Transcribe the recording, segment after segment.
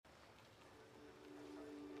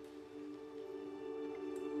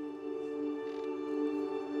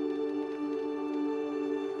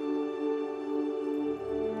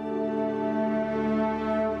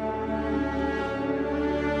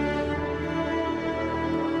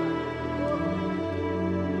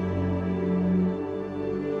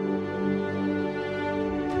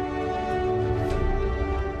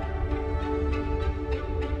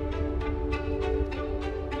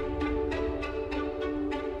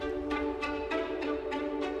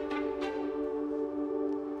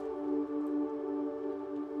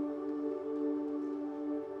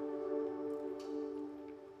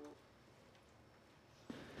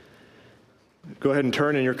Go ahead and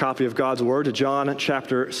turn in your copy of God's Word to John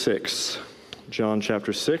chapter 6. John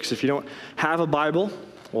chapter 6. If you don't have a Bible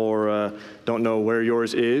or don't know where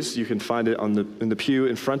yours is, you can find it in the pew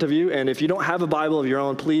in front of you. And if you don't have a Bible of your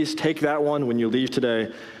own, please take that one when you leave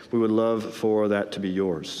today. We would love for that to be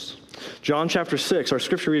yours. John chapter 6, our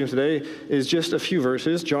scripture reading today is just a few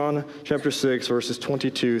verses. John chapter 6, verses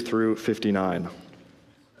 22 through 59.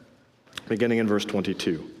 Beginning in verse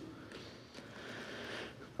 22.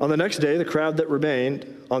 On the next day, the crowd that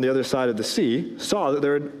remained on the other side of the sea saw that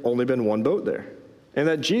there had only been one boat there, and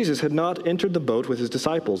that Jesus had not entered the boat with his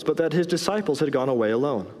disciples, but that his disciples had gone away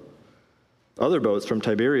alone. Other boats from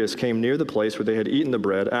Tiberias came near the place where they had eaten the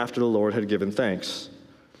bread after the Lord had given thanks.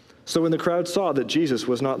 So when the crowd saw that Jesus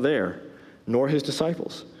was not there, nor his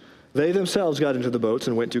disciples, they themselves got into the boats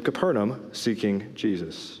and went to Capernaum, seeking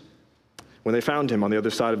Jesus. When they found him on the other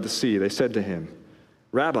side of the sea, they said to him,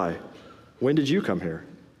 "Rabbi, when did you come here?"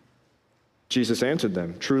 Jesus answered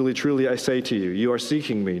them, "Truly, truly, I say to you, you are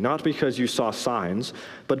seeking me, not because you saw signs,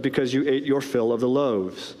 but because you ate your fill of the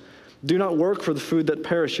loaves. Do not work for the food that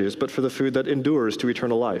perishes, but for the food that endures to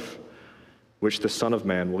eternal life, which the Son of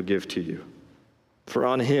Man will give to you. For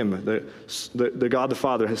on him the God the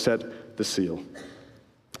Father has set the seal."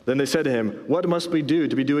 Then they said to him, "What must we do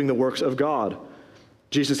to be doing the works of God?"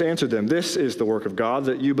 Jesus answered them, "This is the work of God,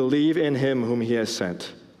 that you believe in him whom he has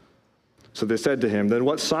sent." So they said to him, "Then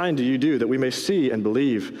what sign do you do that we may see and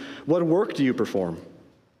believe? What work do you perform?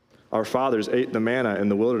 Our fathers ate the manna in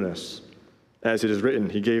the wilderness. As it is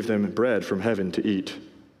written, he gave them bread from heaven to eat."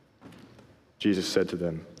 Jesus said to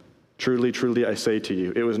them, "Truly, truly, I say to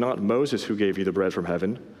you, it was not Moses who gave you the bread from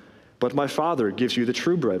heaven, but my Father gives you the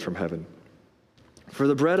true bread from heaven. For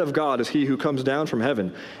the bread of God is he who comes down from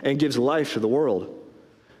heaven and gives life to the world."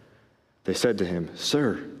 They said to him,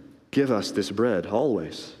 "Sir, give us this bread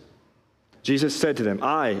always." Jesus said to them,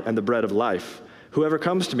 "I am the bread of life. Whoever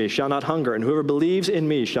comes to me shall not hunger, and whoever believes in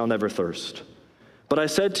me shall never thirst. But I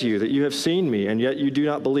said to you that you have seen me, and yet you do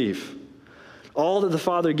not believe. All that the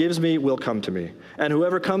Father gives me will come to me, and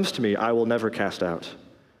whoever comes to me I will never cast out.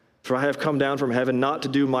 For I have come down from heaven not to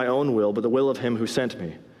do my own will, but the will of him who sent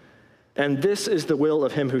me. And this is the will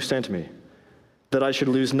of him who sent me, that I should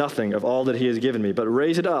lose nothing of all that he has given me, but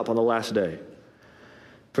raise it up on the last day.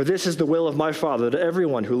 For this is the will of my Father, that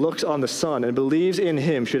everyone who looks on the Son and believes in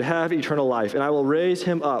him should have eternal life, and I will raise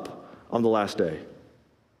him up on the last day."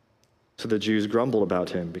 So the Jews grumbled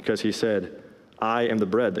about him, because he said, "I am the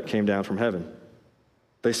bread that came down from heaven."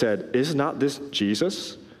 They said, "Is not this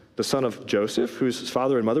Jesus, the son of Joseph, whose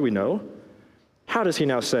father and mother we know? How does he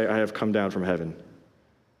now say, 'I have come down from heaven'?"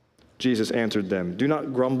 Jesus answered them, "Do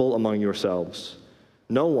not grumble among yourselves.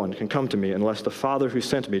 No one can come to me unless the Father who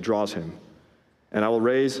sent me draws him, and I will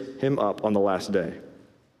raise him up on the last day.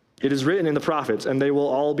 It is written in the prophets, and they will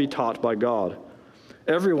all be taught by God.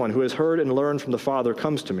 Everyone who has heard and learned from the Father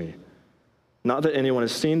comes to me. Not that anyone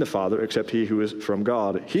has seen the Father except he who is from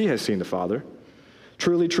God. He has seen the Father.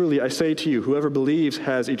 Truly, truly, I say to you, whoever believes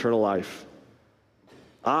has eternal life.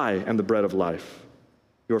 I am the bread of life.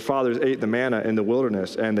 Your fathers ate the manna in the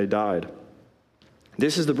wilderness, and they died.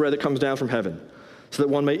 This is the bread that comes down from heaven, so that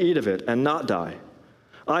one may eat of it and not die.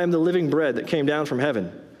 I am the living bread that came down from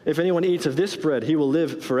heaven. If anyone eats of this bread, he will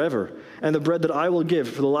live forever. And the bread that I will give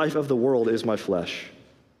for the life of the world is my flesh."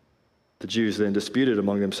 The Jews then disputed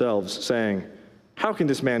among themselves, saying, "How can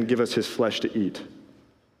this man give us his flesh to eat?"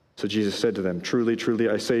 So Jesus said to them, "Truly, truly,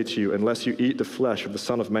 I say to you, unless you eat the flesh of the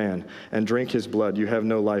Son of Man and drink his blood, you have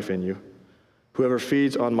no life in you. Whoever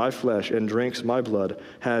feeds on my flesh and drinks my blood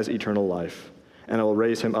has eternal life, and I will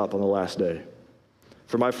raise him up on the last day.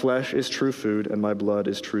 For my flesh is true food, and my blood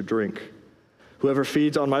is true drink. Whoever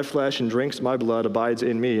feeds on my flesh and drinks my blood abides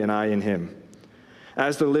in me, and I in him.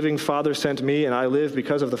 As the living Father sent me, and I live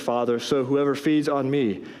because of the Father, so whoever feeds on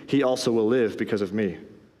me, he also will live because of me.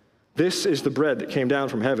 This is the bread that came down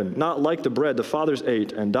from heaven, not like the bread the fathers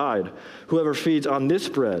ate and died. Whoever feeds on this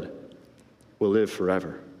bread will live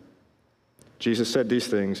forever." Jesus said these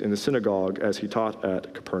things in the synagogue as he taught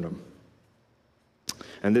at Capernaum.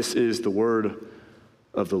 And this is the word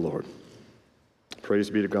of the Lord. Praise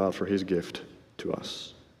be to God for his gift to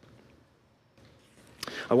us.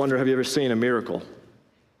 I wonder, have you ever seen a miracle?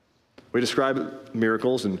 We describe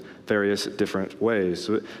miracles in various different ways.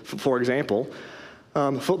 For example,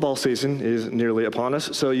 football season is nearly upon us,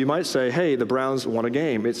 so you might say, "Hey, the Browns won a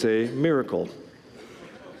game. It's a miracle."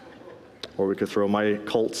 Or we could throw my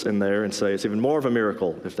Colts in there and say it's even more of a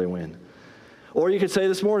miracle if they win. Or you could say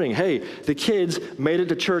this morning, "Hey, the kids made it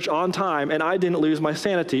to church on time and I didn't lose my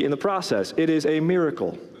sanity in the process. It is a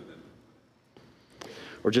miracle."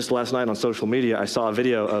 Or just last night on social media, I saw a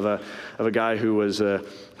video of a guy who was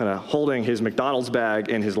kind of holding his McDonald's bag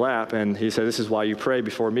in his lap, and he said, this is why you pray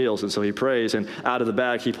before meals. And so he prays, and out of the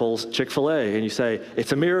bag he pulls Chick-fil-A, and you say,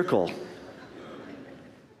 it's a miracle.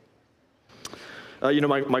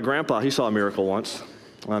 My grandpa, he saw a miracle once.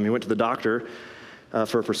 He went to the doctor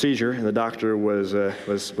for a procedure, and the doctor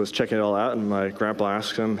was checking it all out, and my grandpa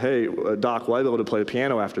asked him, hey, Doc, will I be able to play the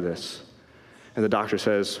piano after this? And the doctor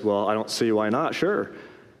says, well, I don't see why not, sure.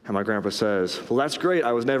 And my grandpa says, well, that's great,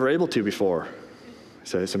 I was never able to before. He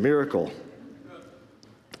said, it's a miracle.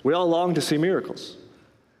 We all long to see miracles.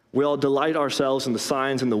 We all delight ourselves in the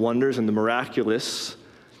signs and the wonders and the miraculous,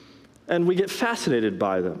 and we get fascinated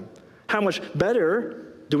by them. How much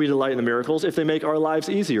better do we delight in the miracles if they make our lives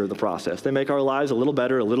easier in the process? They make our lives a little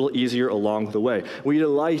better, a little easier along the way. We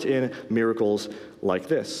delight in miracles like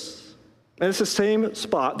this. And it's the same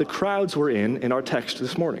spot the crowds were in our text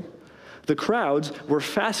this morning. The crowds were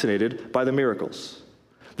fascinated by the miracles.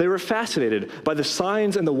 They were fascinated by the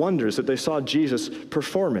signs and the wonders that they saw Jesus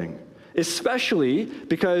performing, especially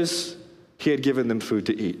because he had given them food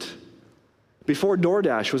to eat. Before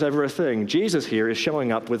DoorDash was ever a thing, Jesus here is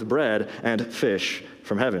showing up with bread and fish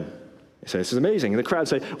from heaven. They say, this is amazing. And the crowd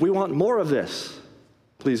say, we want more of this.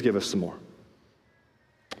 Please give us some more.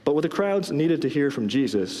 But what the crowds needed to hear from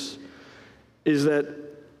Jesus is that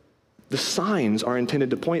the signs are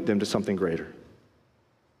intended to point them to something greater.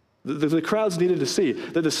 The crowds needed to see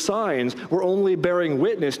that the signs were only bearing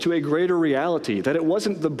witness to a greater reality, that it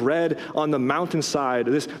wasn't the bread on the mountainside,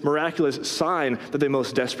 this miraculous sign that they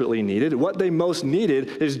most desperately needed. What they most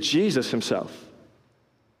needed is Jesus himself.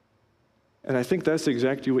 And I think that's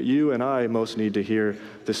exactly what you and I most need to hear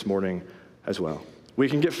this morning as well. We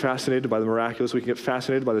can get fascinated by the miraculous, we can get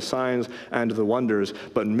fascinated by the signs and the wonders,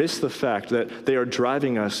 but miss the fact that they are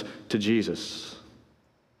driving us to Jesus,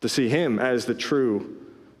 to see him as the true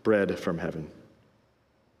bread from heaven.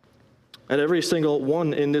 And every single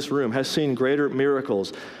one in this room has seen greater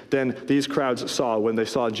miracles than these crowds saw when they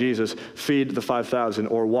saw Jesus feed the 5,000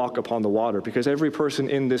 or walk upon the water, because every person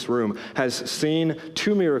in this room has seen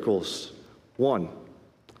two miracles. One,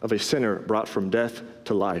 of a sinner brought from death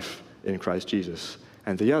to life in Christ Jesus,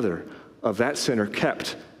 and the other, of that sinner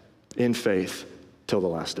kept in faith till the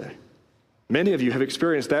last day. Many of you have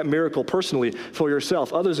experienced that miracle personally for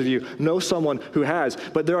yourself. Others of you know someone who has.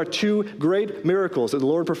 But there are two great miracles that the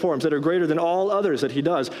Lord performs that are greater than all others that he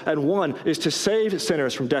does. And one is to save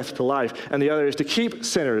sinners from death to life, and the other is to keep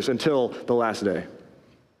sinners until the last day.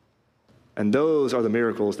 And those are the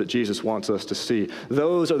miracles that Jesus wants us to see.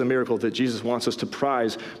 Those are the miracles that Jesus wants us to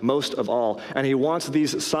prize most of all. And he wants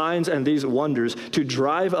these signs and these wonders to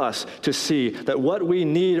drive us to see that what we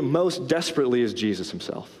need most desperately is Jesus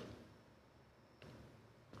himself.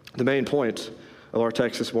 The main point of our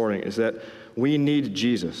text this morning is that we need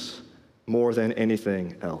Jesus more than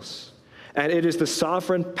anything else. And it is the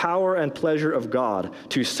sovereign power and pleasure of God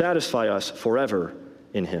to satisfy us forever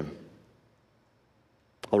in him.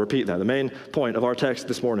 I'll repeat that. The main point of our text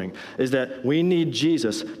this morning is that we need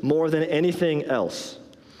Jesus more than anything else.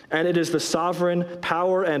 And it is the sovereign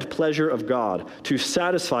power and pleasure of God to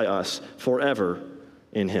satisfy us forever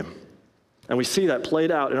in him. And we see that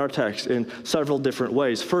played out in our text in several different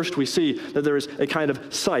ways. First, we see that there is a kind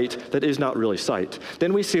of sight that is not really sight.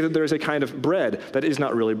 Then we see that there is a kind of bread that is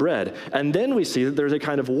not really bread. And then we see that there is a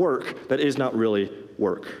kind of work that is not really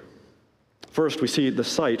work. First, we see the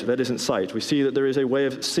sight that isn't sight. We see that there is a way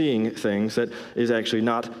of seeing things that is actually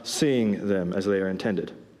not seeing them as they are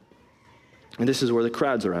intended. And this is where the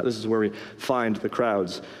crowds are at. This is where we find the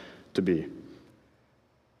crowds to be.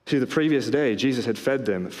 See, the previous day, Jesus had fed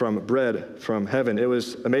them from bread from heaven. It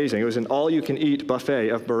was amazing. It was an all-you-can-eat buffet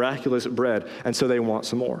of miraculous bread, and so they want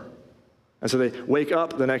some more. And so they wake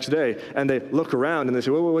up the next day, and they look around, and they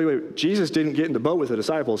say, wait, Jesus didn't get in the boat with the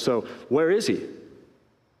disciples, so where is he?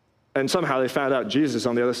 And somehow they found out Jesus is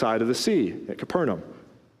on the other side of the sea at Capernaum.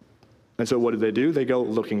 And so what do? They go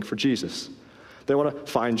looking for Jesus. They want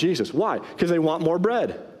to find Jesus. Why? Because they want more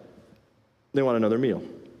bread. They want another meal.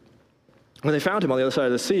 When they found him on the other side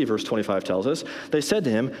of the sea, verse 25 tells us, they said to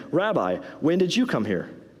him, Rabbi, when did you come here?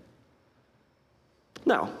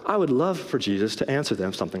 Now, I would love for Jesus to answer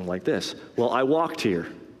them something like this. Well, I walked here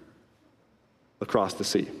across the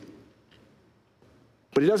sea.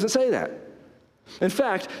 But he doesn't say that. In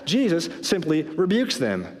fact, Jesus simply rebukes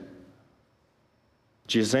them.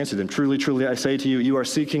 Jesus answered them, Truly, truly, I say to you, you are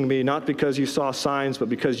seeking me not because you saw signs, but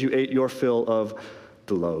because you ate your fill of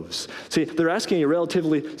the loaves. See, they're asking a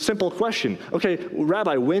relatively simple question. Okay,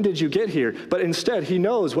 Rabbi, when did you get here? But instead, he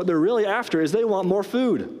knows what they're really after is they want more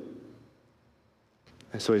food.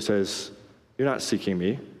 And so he says, you're not seeking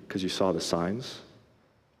me because you saw the signs.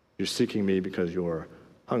 You're seeking me because you're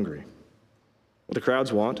hungry. What the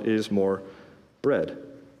crowds want is more bread.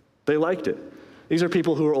 They liked it. These are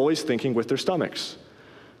people who are always thinking with their stomachs.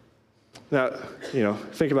 Now,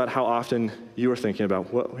 think about how often you were thinking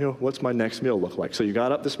about, what's my next meal look like? So you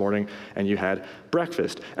got up this morning and you had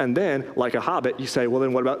breakfast. And then, like a hobbit, you say, well,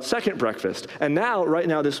 then what about second breakfast? And now, right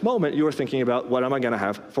now, this moment, you are thinking about, what am I going to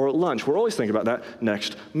have for lunch? We're always thinking about that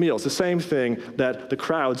next meal. It's the same thing that the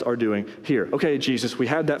crowds are doing here. Okay, Jesus, we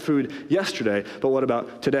had that food yesterday, but what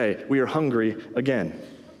about today? We are hungry again.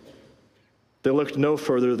 They looked no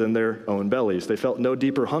further than their own bellies. They felt no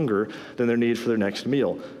deeper hunger than their need for their next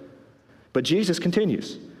meal. But Jesus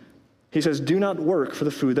continues. He says, do not work for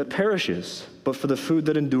the food that perishes, but for the food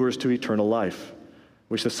that endures to eternal life,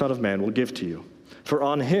 which the Son of Man will give to you. For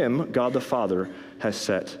on him God the Father has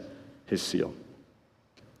set his seal.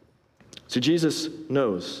 So Jesus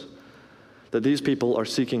knows that these people are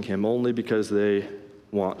seeking him only because they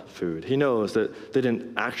want food. He knows that they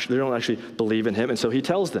don't actually believe in him, and so he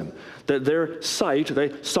tells them that their sight,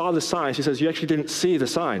 they saw the signs. He says, you actually didn't see the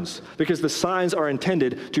signs, because the signs are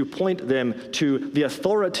intended to point them to the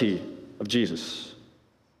authority of Jesus.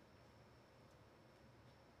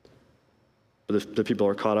 But the people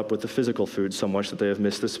are caught up with the physical food so much that they have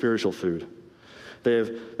missed the spiritual food.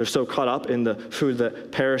 They're so caught up in the food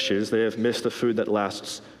that perishes, they have missed the food that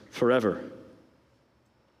lasts forever.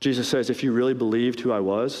 Jesus says, if you really believed who I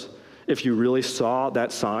was, if you really saw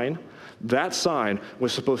that sign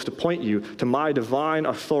was supposed to point you to my divine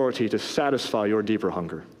authority to satisfy your deeper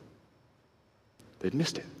hunger. They'd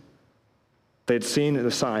missed it. They'd seen the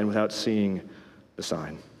sign without seeing the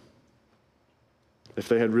sign. If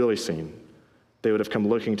they had really seen, they would have come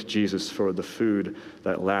looking to Jesus for the food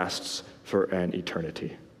that lasts for an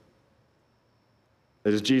eternity.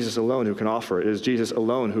 It is Jesus alone who can offer it. It is Jesus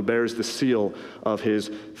alone who bears the seal of his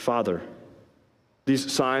Father.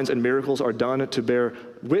 These signs and miracles are done to bear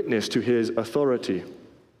witness to his authority.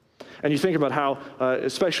 And you think about how,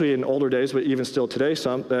 especially in older days, but even still today,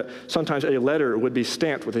 sometimes a letter would be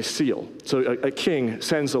stamped with a seal. So a king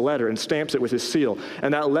sends a letter and stamps it with his seal,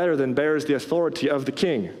 and that letter then bears the authority of the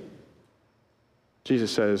king. Jesus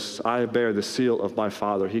says, I bear the seal of my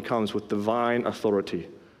Father. He comes with divine authority.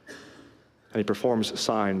 And he performs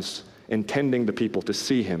signs intending the people to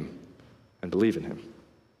see him and believe in him.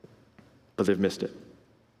 But they've missed it.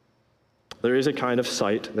 There is a kind of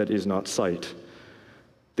sight that is not sight.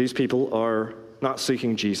 These people are not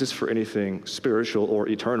seeking Jesus for anything spiritual or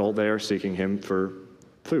eternal. They are seeking him for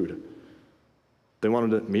food. They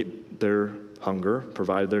wanted to meet their hunger,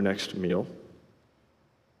 provide their next meal.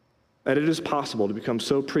 And it is possible to become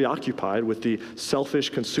so preoccupied with the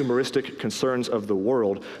selfish, consumeristic concerns of the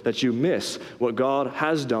world that you miss what God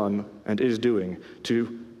has done and is doing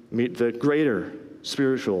to meet the greater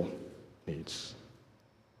spiritual needs.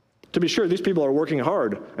 To be sure, these people are working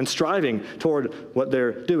hard and striving toward what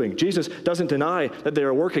they're doing. Jesus doesn't deny that they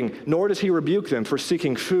are working, nor does he rebuke them for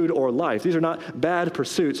seeking food or life. These are not bad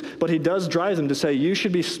pursuits, but he does drive them to say, you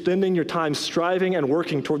should be spending your time striving and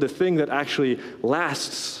working toward the thing that actually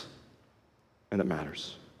lasts and that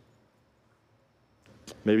matters.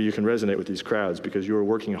 Maybe you can resonate with these crowds because you are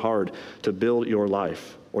working hard to build your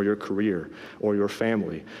life or your career or your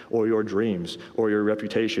family or your dreams or your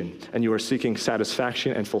reputation, and you are seeking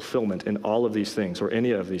satisfaction and fulfillment in all of these things or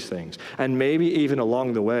any of these things. And maybe even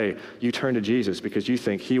along the way, you turn to Jesus because you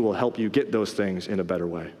think he will help you get those things in a better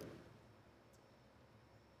way.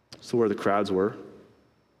 So where the crowds were,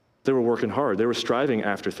 they were working hard. They were striving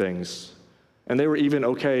after things. And they were even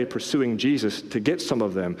okay pursuing Jesus to get some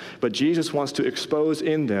of them. But Jesus wants to expose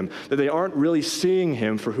in them that they aren't really seeing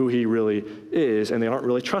him for who he really is, and they aren't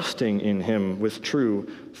really trusting in him with true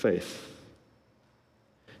faith.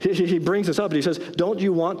 He brings this up and he says, don't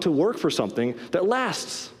you want to work for something that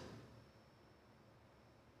lasts?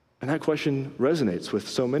 And that question resonates with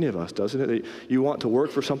so many of us, doesn't it? You want to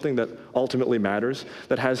work for something that ultimately matters,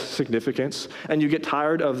 that has significance, and you get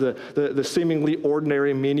tired of the seemingly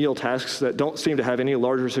ordinary menial tasks that don't seem to have any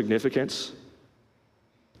larger significance.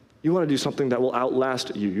 You want to do something that will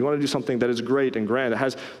outlast you. You want to do something that is great and grand, that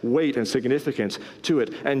has weight and significance to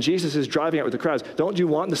it. And Jesus is driving out with the crowds. Don't you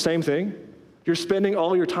want the same thing? You're spending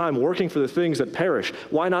all your time working for the things that perish.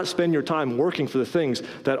 Why not spend your time working for the things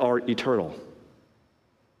that are eternal?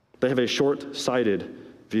 They have a short-sighted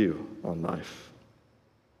view on life.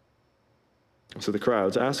 So the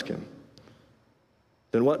crowds ask him,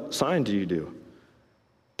 then what sign do you do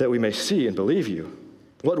that we may see and believe you?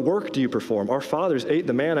 What work do you perform? Our fathers ate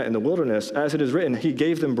the manna in the wilderness. As it is written, he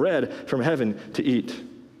gave them bread from heaven to eat.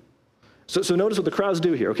 So notice what the crowds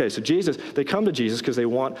do here. Okay, so they come to Jesus because they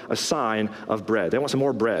want a sign of bread. They want some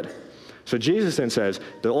more bread. So Jesus then says,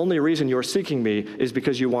 the only reason you're seeking me is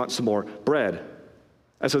because you want some more bread.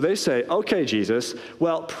 And so they say, okay, Jesus,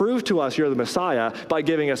 well, prove to us you're the Messiah by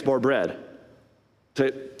giving us more bread.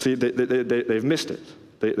 See, they've missed it.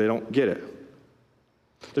 They don't get it.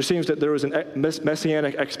 There seems that there was a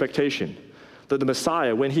messianic expectation that the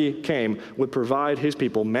Messiah, when he came, would provide his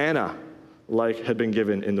people manna like had been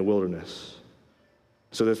given in the wilderness.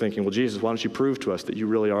 So they're thinking, well, Jesus, why don't you prove to us that you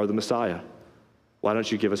really are the Messiah? Why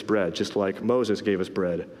don't you give us bread, just like Moses gave us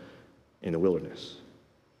bread in the wilderness?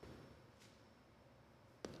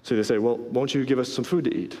 So they say, well, won't you give us some food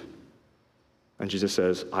to eat? And Jesus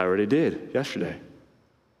says, I already did yesterday.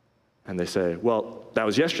 And they say, well, that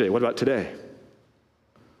was yesterday. What about today?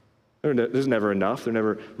 There's never enough. They're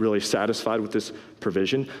never really satisfied with this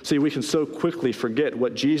provision. See, we can so quickly forget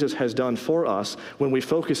what Jesus has done for us when we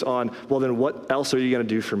focus on, well, then what else are you going to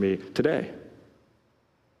do for me today?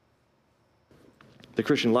 The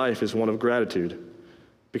Christian life is one of gratitude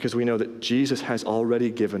because we know that Jesus has already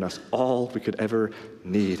given us all we could ever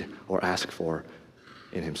need or ask for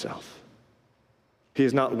in himself. He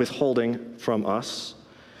is not withholding from us.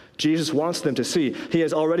 Jesus wants them to see he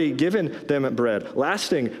has already given them bread,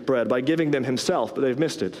 lasting bread, by giving them himself, but they've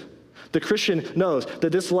missed it. The Christian knows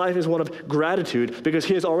that this life is one of gratitude because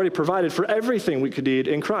he has already provided for everything we could need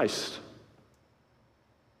in Christ.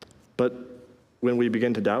 But when we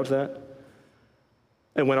begin to doubt that,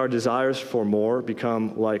 and when our desires for more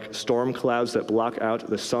become like storm clouds that block out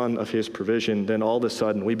the sun of his provision, then all of a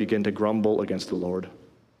sudden we begin to grumble against the Lord.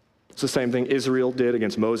 It's the same thing Israel did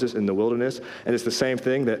against Moses in the wilderness, and it's the same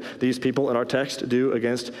thing that these people in our text do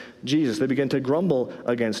against Jesus. They begin to grumble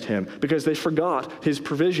against him because they forgot his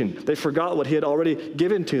provision. They forgot what he had already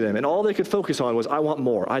given to them, and all they could focus on was, I want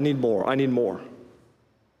more, I need more, I need more.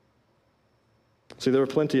 See, there are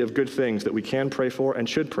plenty of good things that we can pray for and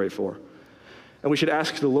should pray for. And we should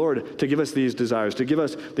ask the Lord to give us these desires, to give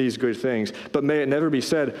us these good things. But may it never be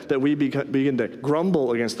said that we begin to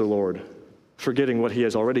grumble against the Lord, forgetting what he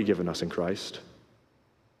has already given us in Christ.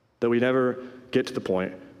 That we never get to the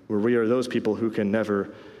point where we are those people who can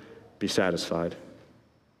never be satisfied.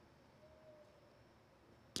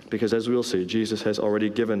 Because as we will see, Jesus has already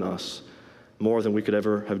given us more than we could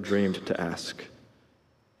ever have dreamed to ask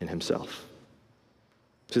in himself.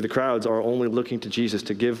 See, the crowds are only looking to Jesus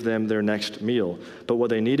to give them their next meal, but what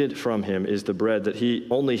they needed from him is the bread that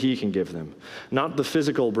only he can give them. Not the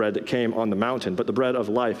physical bread that came on the mountain, but the bread of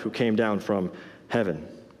life who came down from heaven.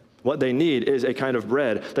 What they need is a kind of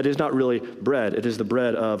bread that is not really bread, it is the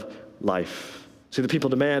bread of life. See, the people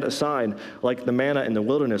demand a sign like the manna in the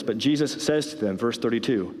wilderness, but Jesus says to them, verse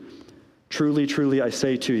 32, truly, truly, I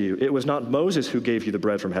say to you, it was not Moses who gave you the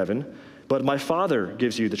bread from heaven, but my Father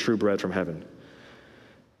gives you the true bread from heaven.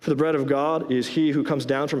 For the bread of God is he who comes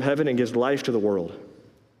down from heaven and gives life to the world.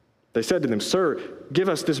 They said to them, Sir, give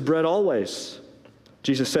us this bread always.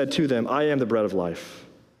 Jesus said to them, I am the bread of life.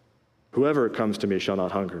 Whoever comes to me shall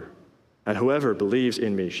not hunger, and whoever believes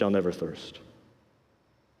in me shall never thirst.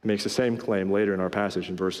 He makes the same claim later in our passage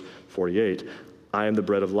in verse 48. I am the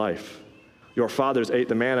bread of life. Your fathers ate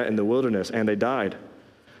the manna in the wilderness, and they died.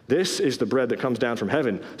 This is the bread that comes down from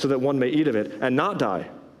heaven, so that one may eat of it and not die.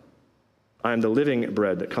 I am the living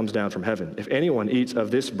bread that comes down from heaven. If anyone eats of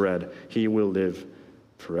this bread, he will live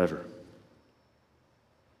forever.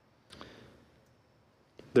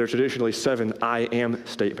 There are traditionally 7 I am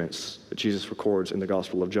statements that Jesus records in the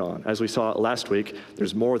Gospel of John. As we saw last week,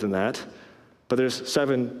 there's more than that, but there's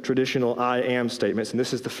 7 traditional I am statements, and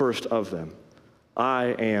this is the first of them.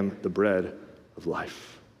 I am the bread of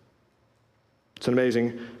life. It's an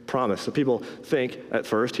amazing promise. So people think at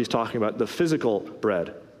first he's talking about the physical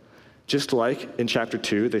bread. Just like in chapter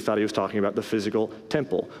 2, they thought he was talking about the physical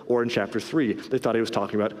temple. Or in chapter 3, they thought he was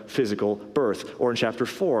talking about physical birth. Or in chapter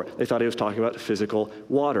 4, they thought he was talking about physical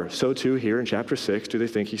water. So too here in chapter 6, do they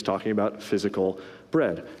think he's talking about physical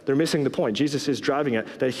bread? They're missing the point. Jesus is driving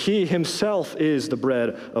at that he himself is the bread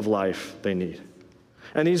of life they need.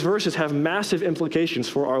 And these verses have massive implications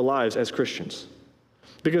for our lives as Christians.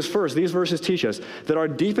 Because first, these verses teach us that our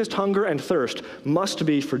deepest hunger and thirst must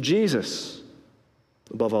be for Jesus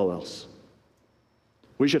above all else.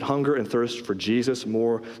 We should hunger and thirst for Jesus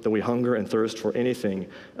more than we hunger and thirst for anything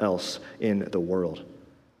else in the world.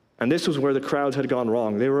 And this was where the crowds had gone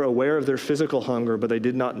wrong. They were aware of their physical hunger, but they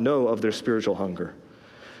did not know of their spiritual hunger.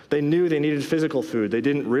 They knew they needed physical food. They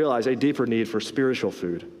didn't realize a deeper need for spiritual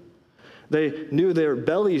food. They knew their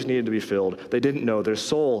bellies needed to be filled. They didn't know their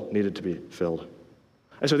soul needed to be filled.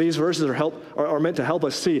 And so these verses are meant to help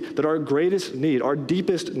us see that our greatest need, our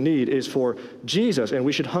deepest need is for Jesus, and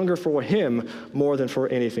we should hunger for him more than for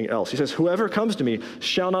anything else. He says, whoever comes to me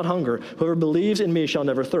shall not hunger. Whoever believes in me shall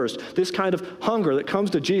never thirst. This kind of hunger that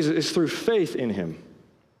comes to Jesus is through faith in him.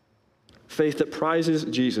 Faith that prizes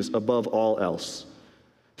Jesus above all else.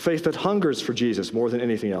 Faith that hungers for Jesus more than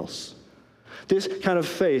anything else. This kind of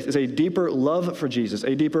faith is a deeper love for Jesus,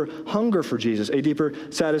 a deeper hunger for Jesus, a deeper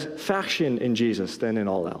satisfaction in Jesus than in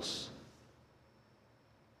all else.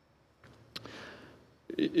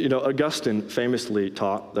 You know, Augustine famously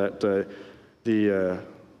taught that the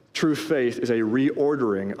true faith is a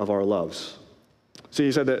reordering of our loves. See,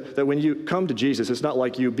 he said that when you come to Jesus, it's not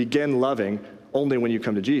like you begin loving only when you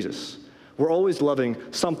come to Jesus. We're always loving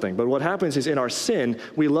something, but what happens is in our sin,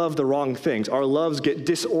 we love the wrong things. Our loves get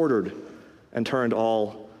disordered and turned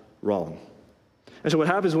all wrong. And so what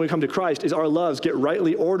happens when we come to Christ is our loves get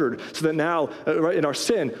rightly ordered so that now, in our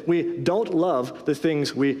sin, we don't love the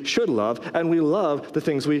things we should love, and we love the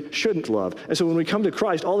things we shouldn't love. And so when we come to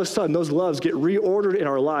Christ, all of a sudden, those loves get reordered in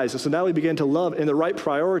our lives. And so now we begin to love in the right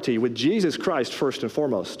priority with Jesus Christ first and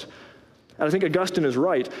foremost. And I think Augustine is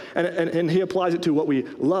right, and he applies it to what we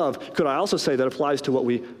love. Could I also say that applies to what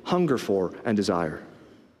we hunger for and desire?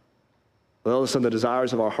 Well, all of a sudden, the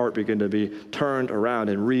desires of our heart begin to be turned around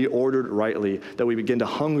and reordered rightly, that we begin to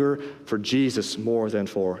hunger for Jesus more than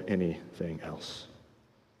for anything else.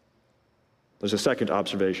 There's a second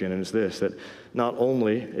observation, and it's this, that not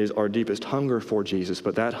only is our deepest hunger for Jesus,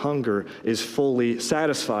 but that hunger is fully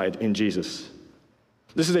satisfied in Jesus.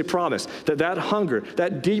 This is a promise that hunger,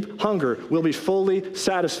 that deep hunger, will be fully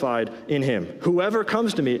satisfied in him. Whoever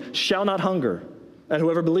comes to me shall not hunger, and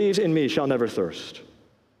whoever believes in me shall never thirst.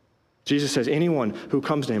 Jesus says anyone who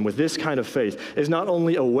comes to him with this kind of faith is not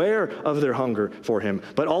only aware of their hunger for him,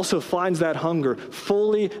 but also finds that hunger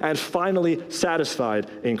fully and finally satisfied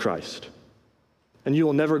in Christ. And you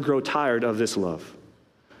will never grow tired of this love.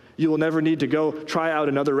 You will never need to go try out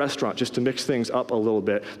another restaurant just to mix things up a little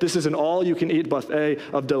bit. This is an all-you-can-eat buffet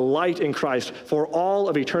of delight in Christ for all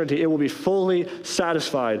of eternity. It will be fully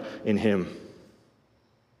satisfied in him.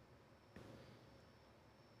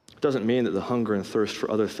 Doesn't mean that the hunger and thirst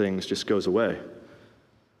for other things just goes away.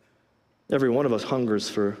 Every one of us hungers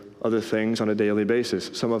for other things on a daily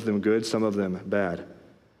basis, some of them good, some of them bad.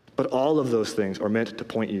 But all of those things are meant to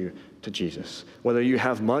point you to Jesus. Whether you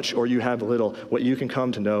have much or you have little, what you can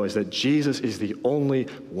come to know is that Jesus is the only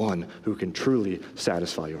one who can truly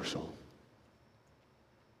satisfy your soul.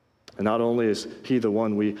 And not only is he the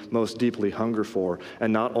one we most deeply hunger for,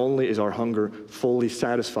 and not only is our hunger fully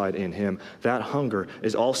satisfied in him, that hunger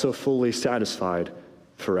is also fully satisfied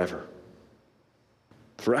forever.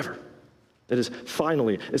 Forever. It is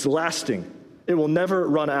finally, it's lasting. It will never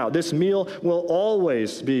run out. This meal will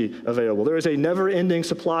always be available. There is a never-ending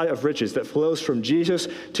supply of riches that flows from Jesus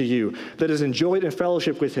to you, that is enjoyed in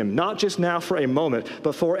fellowship with him, not just now for a moment,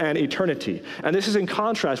 but for an eternity. And this is in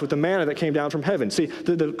contrast with the manna that came down from heaven. See,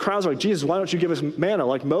 the crowds are like, Jesus, why don't you give us manna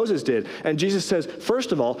like Moses did? And Jesus says,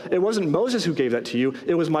 first of all, it wasn't Moses who gave that to you,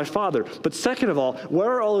 it was my Father. But second of all,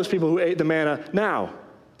 where are all those people who ate the manna now?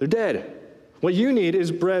 They're dead. What you need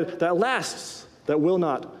is bread that lasts, that will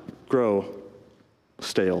not grow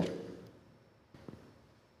stale.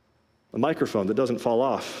 A microphone that doesn't fall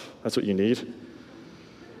off. That's what you need.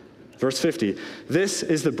 Verse 50, this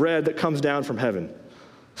is the bread that comes down from heaven,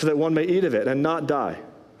 so that one may eat of it and not die.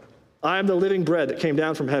 I am the living bread that came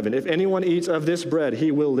down from heaven. If anyone eats of this bread, he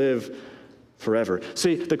will live forever.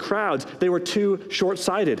 See, the crowds, they were too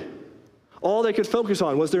short-sighted. All they could focus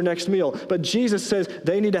on was their next meal. But Jesus says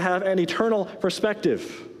they need to have an eternal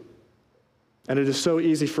perspective. And it is so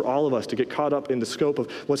easy for all of us to get caught up in the scope of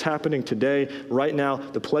what's happening today, right now,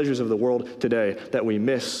 the pleasures of the world today, that we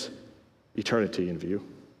miss eternity in view.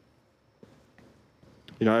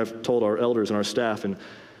 You know, I've told our elders and our staff in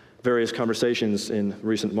various conversations in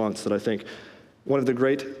recent months that I think one of the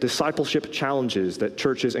great discipleship challenges that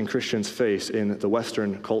churches and Christians face in the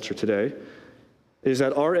Western culture today is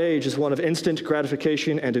that our age is one of instant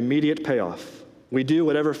gratification and immediate payoff. We do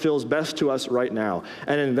whatever feels best to us right now.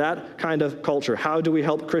 And in that kind of culture, how do we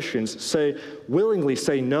help Christians willingly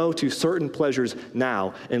say no to certain pleasures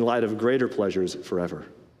now in light of greater pleasures forever?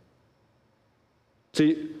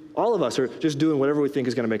 See, all of us are just doing whatever we think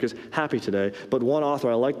is going to make us happy today. But one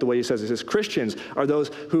author, I like the way he says it, says Christians are those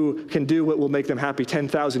who can do what will make them happy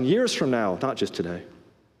 10,000 years from now, not just today.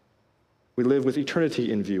 We live with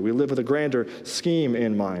eternity in view. We live with a grander scheme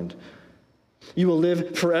in mind. You will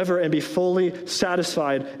live forever and be fully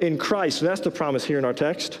satisfied in Christ. That's the promise here in our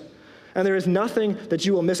text. And there is nothing that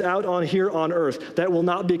you will miss out on here on earth that will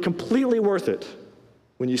not be completely worth it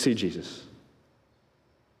when you see Jesus.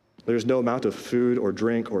 There's no amount of food or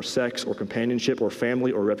drink or sex or companionship or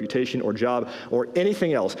family or reputation or job or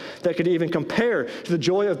anything else that could even compare to the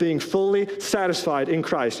joy of being fully satisfied in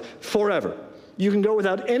Christ forever. You can go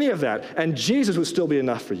without any of that, and Jesus would still be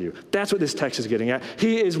enough for you. That's what this text is getting at.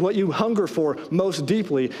 He is what you hunger for most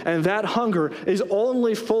deeply, and that hunger is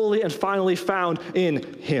only fully and finally found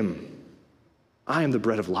in him. I am the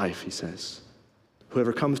bread of life, he says.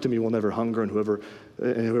 Whoever comes to me will never hunger, and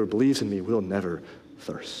whoever believes in me will never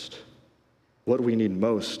thirst. What we need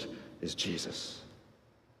most is Jesus.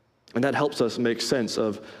 And that helps us make sense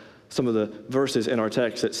of some of the verses in our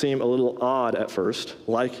text that seem a little odd at first,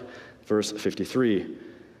 like verse 53.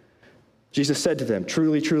 Jesus said to them,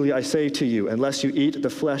 "Truly, truly, I say to you, unless you eat the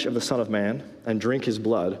flesh of the Son of Man and drink his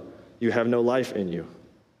blood, you have no life in you.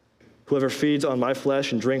 Whoever feeds on my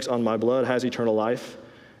flesh and drinks on my blood has eternal life,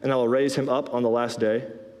 and I will raise him up on the last day.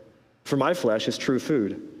 For my flesh is true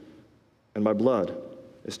food, and my blood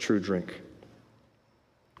is true drink."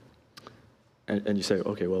 And you say,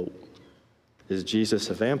 okay, well, is Jesus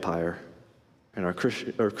a vampire and are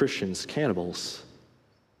Christians cannibals?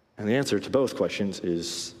 And the answer to both questions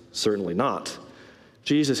is certainly not.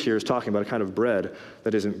 Jesus here is talking about a kind of bread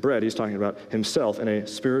that isn't bread. He's talking about himself in a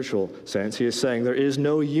spiritual sense. He is saying there is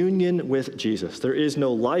no union with Jesus. There is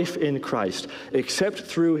no life in Christ except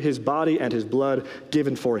through his body and his blood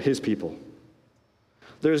given for his people.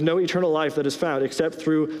 There is no eternal life that is found except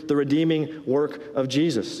through the redeeming work of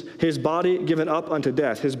Jesus. His body given up unto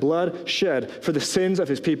death, his blood shed for the sins of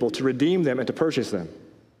his people to redeem them and to purchase them.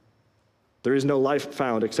 There is no life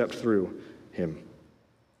found except through him.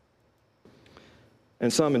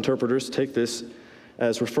 And some interpreters take this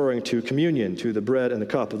as referring to communion, to the bread and the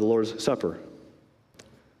cup of the Lord's Supper.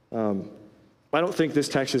 I don't think this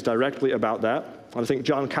text is directly about that. I think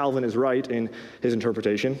John Calvin is right in his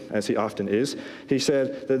interpretation, as he often is. He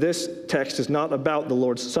said that this text is not about the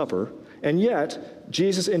Lord's Supper, and yet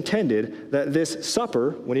Jesus intended that this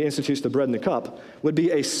supper, when he institutes the bread and the cup, would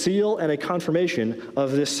be a seal and a confirmation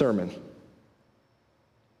of this sermon.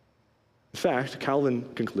 In fact, Calvin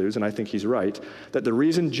concludes, and I think he's right, that the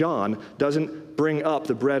reason John doesn't bring up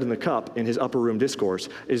the bread and the cup in his upper room discourse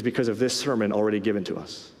is because of this sermon already given to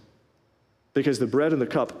us. Because the bread and the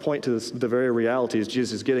cup point to the very realities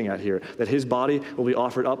Jesus is getting at here, that his body will be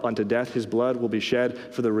offered up unto death, his blood will be shed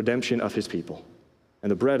for the redemption of his people.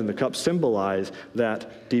 And the bread and the cup symbolize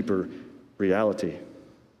that deeper reality.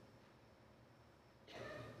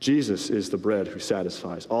 Jesus is the bread who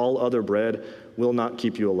satisfies. All other bread will not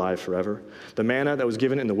keep you alive forever. The manna that was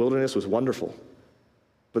given in the wilderness was wonderful,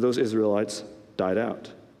 but those Israelites died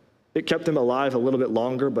out. It kept them alive a little bit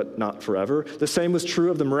longer, but not forever. The same was true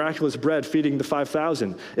of the miraculous bread feeding the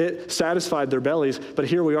 5,000. It satisfied their bellies, but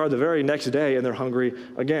here we are the very next day, and they're hungry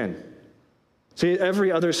again. See, every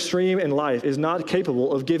other stream in life is not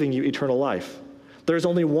capable of giving you eternal life. There's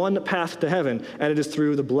only one path to heaven, and it is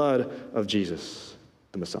through the blood of Jesus,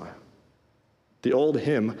 the Messiah. The old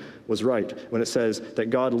hymn was right when it says that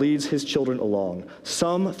God leads his children along,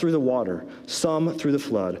 some through the water, some through the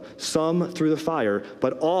flood, some through the fire,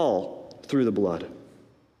 but all through the blood.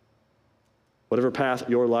 Whatever path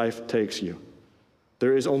your life takes you,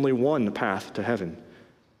 there is only one path to heaven,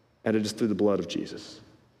 and it is through the blood of Jesus.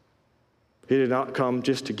 He did not come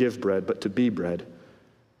just to give bread, but to be bread.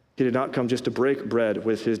 He did not come just to break bread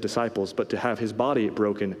with his disciples, but to have his body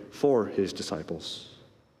broken for his disciples.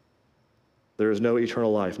 There is no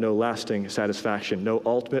eternal life, no lasting satisfaction, no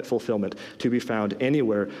ultimate fulfillment to be found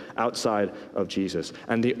anywhere outside of Jesus.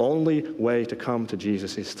 And the only way to come to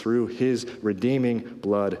Jesus is through his redeeming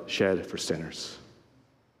blood shed for sinners.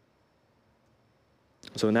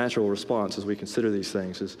 So a natural response as we consider these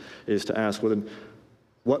things is to ask, well, then,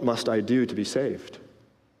 what must I do to be saved?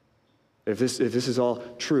 If this is all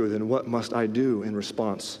true, then what must I do in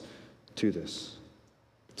response to this?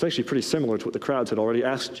 It's actually pretty similar to what the crowds had already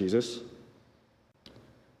asked Jesus.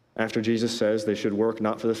 After Jesus says they should work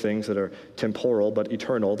not for the things that are temporal but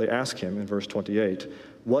eternal, they ask him in verse 28,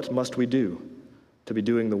 what must we do to be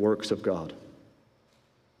doing the works of God?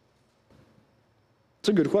 It's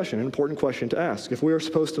a good question, an important question to ask. If we are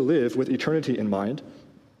supposed to live with eternity in mind,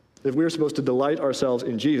 if we are supposed to delight ourselves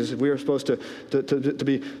in Jesus, if we are supposed to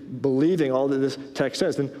be believing all that this text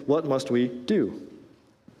says, then what must we do?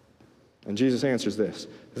 And Jesus answers this.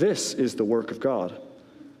 This is the work of God,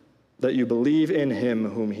 that you believe in him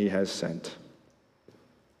whom he has sent.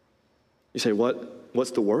 You say,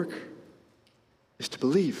 what's the work? It's to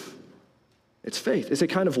believe. It's faith. It's a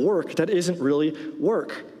kind of work that isn't really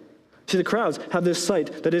work. See, the crowds have this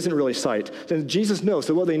sight that isn't really sight. And Jesus knows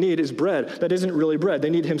that what they need is bread that isn't really bread. They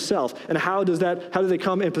need himself. And how do they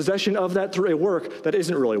come in possession of that through a work that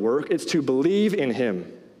isn't really work? It's to believe in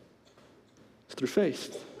him. It's through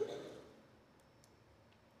faith.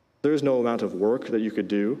 There is no amount of work that you could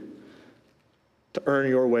do to earn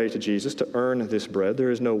your way to Jesus, to earn this bread.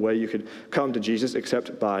 There is no way you could come to Jesus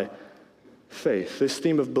except by faith. This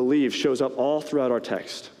theme of believe shows up all throughout our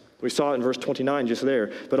text. We saw it in verse 29 just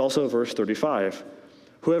there, but also verse 35.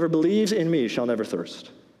 Whoever believes in me shall never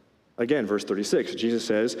thirst. Again, verse 36, Jesus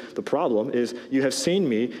says, the problem is you have seen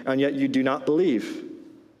me, and yet you do not believe.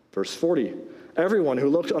 Verse 40, everyone who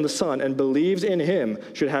looks on the Son and believes in him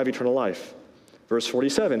should have eternal life. Verse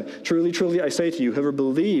 47, truly, truly, I say to you, whoever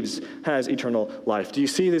believes has eternal life. Do you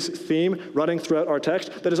see this theme running throughout our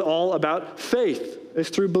text? That is all about faith. It's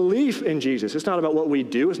through belief in Jesus. It's not about what we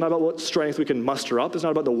do. It's not about what strength we can muster up. It's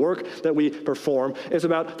not about the work that we perform. It's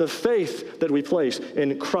about the faith that we place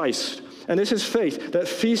in Christ. And this is faith that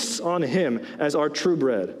feasts on him as our true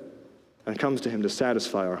bread and comes to him to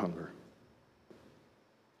satisfy our hunger.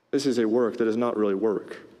 This is a work that is not really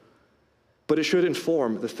work, but it should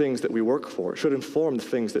inform the things that we work for. It should inform the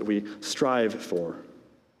things that we strive for.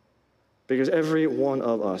 Because every one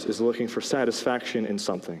of us is looking for satisfaction in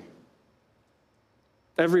something.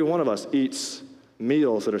 Every one of us eats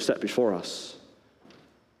meals that are set before us.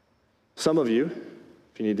 Some of you,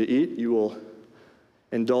 if you need to eat, you will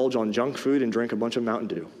indulge on junk food and drink a bunch of Mountain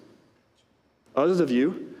Dew. Others of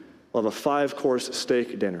you will have a 5-course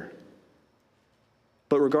steak dinner.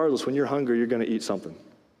 But regardless, when you're hungry, you're going to eat something.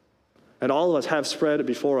 And all of us have spread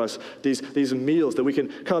before us these meals that we can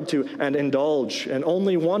come to and indulge, and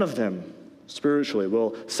only one of them spiritually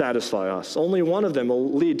will satisfy us. Only one of them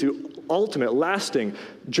will lead to ultimate, lasting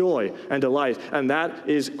joy and delight, and that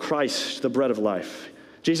is Christ, the bread of life.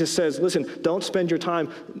 Jesus says, listen, don't spend your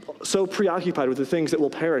time so preoccupied with the things that will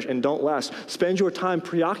perish and don't last. Spend your time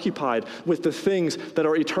preoccupied with the things that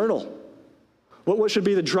are eternal. What should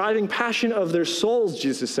be the driving passion of their souls,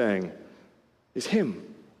 Jesus is saying, is him.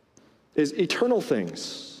 Is eternal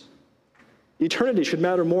things. Eternity should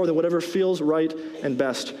matter more than whatever feels right and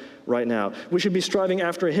best right now. We should be striving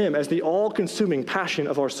after him as the all-consuming passion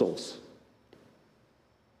of our souls.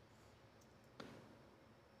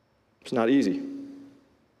 It's not easy,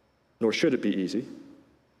 nor should it be easy.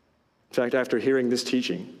 In fact, after hearing this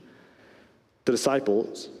teaching, the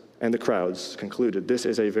disciples and the crowds concluded this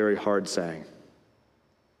is a very hard saying.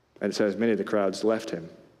 And it says many of the crowds left him.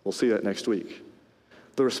 We'll see that next week.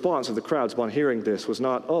 The response of the crowds upon hearing this was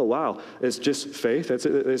not, oh, wow, it's just faith.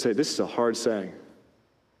 They say, this is a hard saying.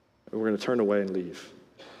 And we're going to turn away and leave.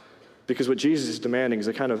 Because what Jesus is demanding is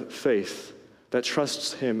a kind of faith that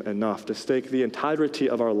trusts him enough to stake the entirety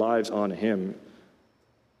of our lives on him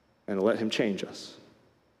and let him change us.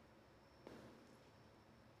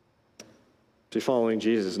 See, following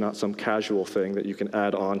Jesus is not some casual thing that you can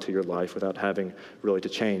add on to your life without having really to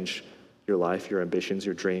change your life, your ambitions,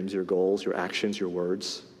 your dreams, your goals, your actions, your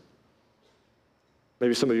words.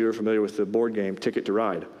 Maybe some of you are familiar with the board game Ticket to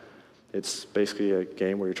Ride. It's basically a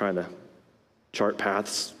game where you're trying to chart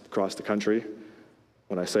paths across the country.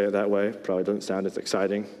 When I say it that way, it probably doesn't sound as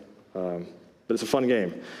exciting, but it's a fun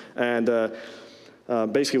game. And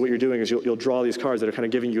basically what you're doing is you'll draw these cards that are kind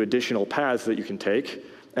of giving you additional paths that you can take,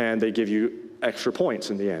 and they give you extra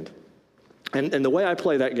points in the end. And the way I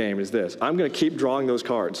play that game is this. I'm going to keep drawing those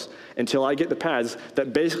cards until I get the paths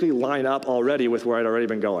that basically line up already with where I'd already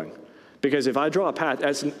been going. Because if I draw a path,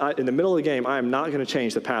 in the middle of the game, I am not going to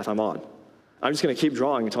change the path I'm on. I'm just going to keep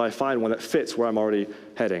drawing until I find one that fits where I'm already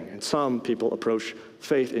heading. And some people approach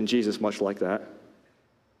faith in Jesus much like that.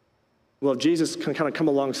 Well, if Jesus can kind of come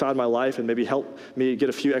alongside my life and maybe help me get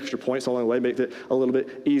a few extra points along the way, make it a little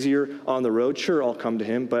bit easier on the road, sure, I'll come to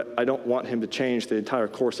him, but I don't want him to change the entire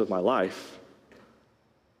course of my life.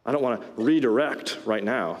 I don't want to redirect right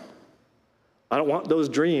now. I don't want those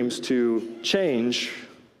dreams to change.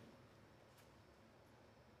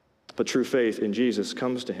 But true faith in Jesus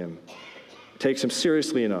comes to him. It takes him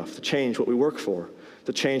seriously enough to change what we work for,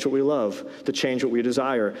 to change what we love, to change what we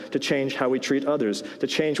desire, to change how we treat others, to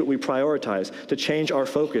change what we prioritize, to change our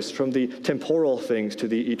focus from the temporal things to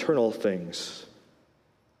the eternal things.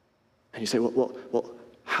 And you say, well,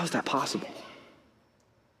 how's that possible?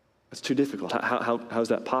 It's too difficult. How's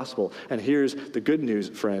that possible? And here's the good news,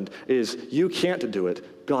 friend, is you can't do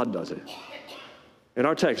it. God does it. In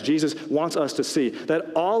our text, Jesus wants us to see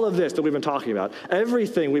that all of this that we've been talking about,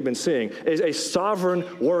 everything we've been seeing, is a sovereign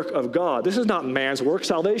work of God. This is not man's work.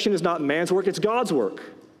 Salvation is not man's work. It's God's work.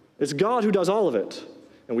 It's God who does all of it.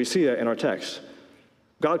 And we see that in our text.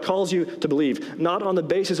 God calls you to believe, not on the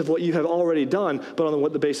basis of what you have already done, but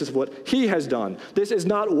on the basis of what he has done. This is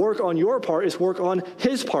not work on your part, it's work on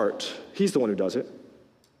his part. He's the one who does it.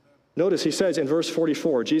 Notice he says in verse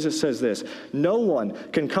 44, Jesus says this, no one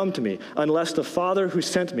can come to me unless the Father who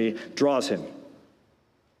sent me draws him,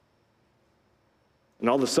 And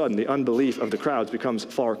all of a sudden, the unbelief of the crowds becomes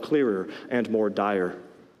far clearer and more dire.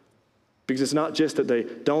 Because it's not just that they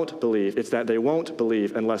don't believe, it's that they won't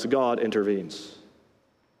believe unless God intervenes.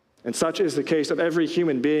 And such is the case of every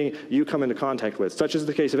human being you come into contact with. Such is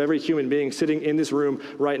the case of every human being sitting in this room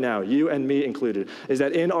right now, you and me included, is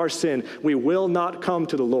that in our sin, we will not come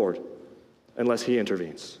to the Lord unless he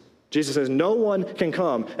intervenes. Jesus says no one can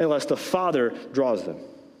come unless the Father draws them.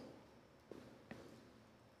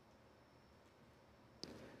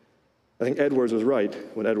 I think Edwards was right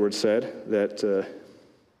when Edwards said that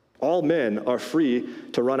all men are free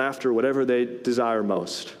to run after whatever they desire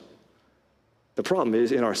most. The problem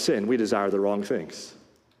is, in our sin, we desire the wrong things.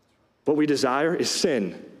 What we desire is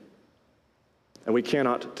sin. And we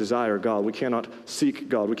cannot desire God. We cannot seek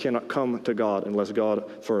God. We cannot come to God unless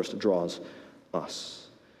God first draws us.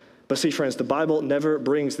 But see, friends, the Bible never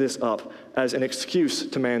brings this up as an excuse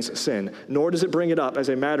to man's sin, nor does it bring it up as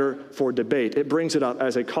a matter for debate. It brings it up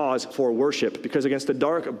as a cause for worship, because against the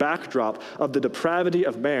dark backdrop of the depravity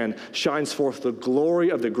of man shines forth the glory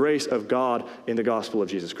of the grace of God in the gospel of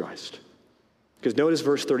Jesus Christ. Because notice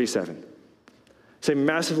verse 37. It's a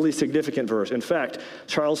massively significant verse. In fact,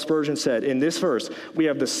 Charles Spurgeon said, in this verse, we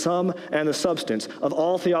have the sum and the substance of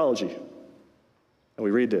all theology. And we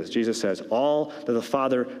read this. Jesus says, all that the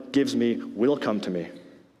Father gives me will come to me,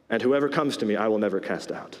 and whoever comes to me I will never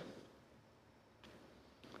cast out.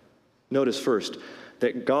 Notice first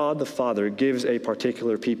that God the Father gives a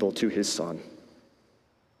particular people to his Son.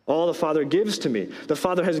 All the Father gives to me. The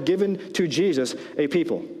Father has given to Jesus a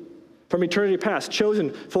people. From eternity past,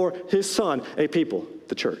 chosen for his Son, a people,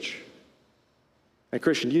 the church. And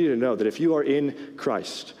Christian, you need to know that if you are in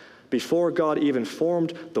Christ, before God even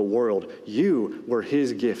formed the world, you were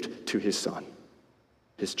his gift to his Son.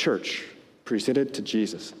 His church presented to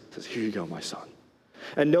Jesus. Says, here you go, my son.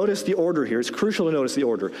 And notice the order here. It's crucial to notice the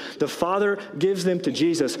order. The Father gives them to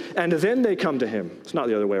Jesus, and then they come to him. It's not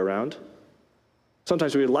the other way around.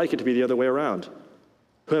 Sometimes we would like it to be the other way around.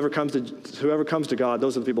 Whoever comes to God,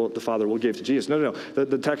 those are the people the Father will give to Jesus. No.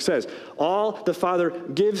 The text says, all the Father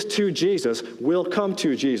gives to Jesus will come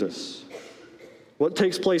to Jesus. What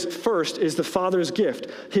takes place first is the Father's gift,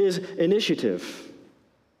 his initiative.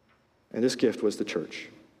 And this gift was the church.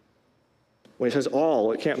 When he says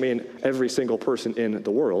all, it can't mean every single person in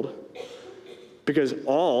the world, because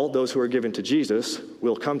all those who are given to Jesus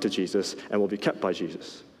will come to Jesus and will be kept by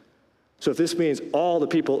Jesus. So if this means all the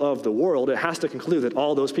people of the world, it has to conclude that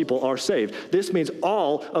all those people are saved. This means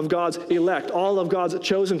all of God's elect, all of God's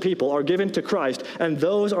chosen people are given to Christ, and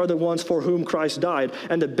those are the ones for whom Christ died.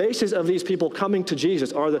 And the basis of these people coming to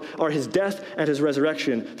Jesus are his death and his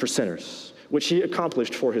resurrection for sinners, which he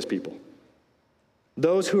accomplished for his people.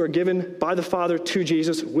 Those who are given by the Father to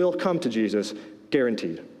Jesus will come to Jesus,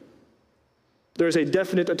 guaranteed. There is a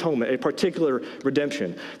definite atonement, a particular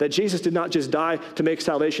redemption, that Jesus did not just die to make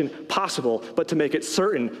salvation possible, but to make it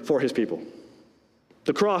certain for his people.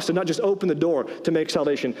 The cross did not just open the door to make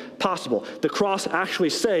salvation possible. The cross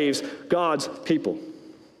actually saves God's people.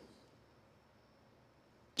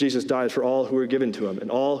 Jesus died for all who are given to him, and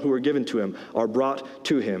all who are given to him are brought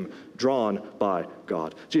to him, drawn by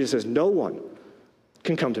God. Jesus says, no one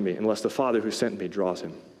can come to me unless the Father who sent me draws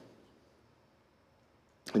him.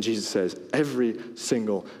 And Jesus says, every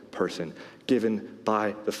single person given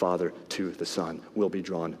by the Father to the Son will be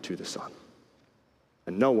drawn to the Son.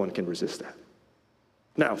 And no one can resist that.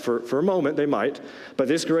 Now, for a moment, they might, but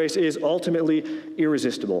this grace is ultimately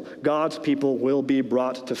irresistible. God's people will be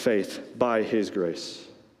brought to faith by his grace.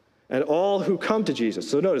 And all who come to Jesus,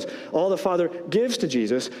 so notice, all the Father gives to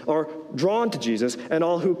Jesus are drawn to Jesus, and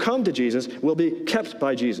all who come to Jesus will be kept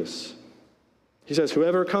by Jesus. He says,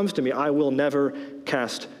 whoever comes to me, I will never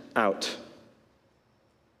cast out.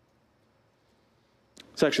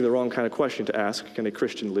 It's actually the wrong kind of question to ask. Can a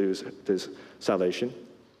Christian lose his salvation?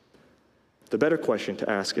 The better question to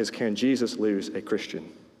ask is, can Jesus lose a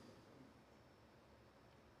Christian?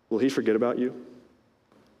 Will he forget about you?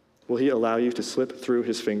 Will he allow you to slip through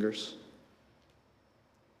his fingers?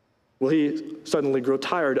 Will he suddenly grow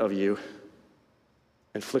tired of you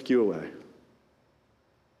and flick you away?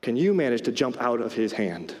 Can you manage to jump out of his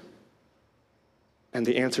hand? And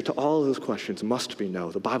the answer to all of those questions must be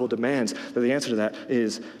no. The Bible demands that the answer to that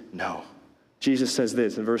is no. Jesus says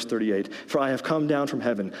this in verse 38, for I have come down from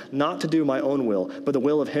heaven, not to do my own will, but the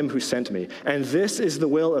will of him who sent me. And this is the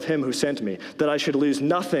will of him who sent me, that I should lose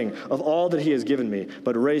nothing of all that he has given me,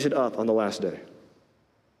 but raise it up on the last day.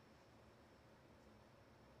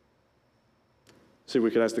 See, we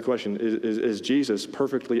could ask the question, is Jesus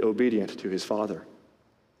perfectly obedient to his Father?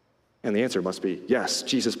 And the answer must be yes.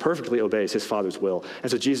 Jesus perfectly obeys his Father's will. And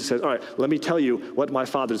so Jesus says, all right, let me tell you what my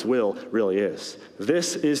Father's will really is.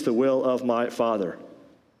 This is the will of my Father,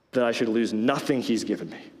 that I should lose nothing he's given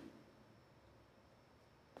me.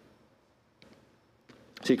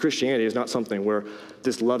 See, Christianity is not something where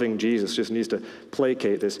this loving Jesus just needs to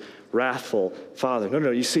placate this wrathful Father.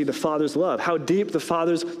 No. You see the Father's love, how deep the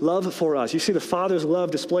Father's love for us. You see the Father's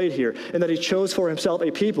love displayed here in that he chose for himself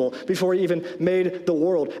a people before he even made the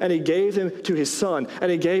world. And he gave them to his Son.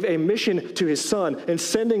 And he gave a mission to his Son in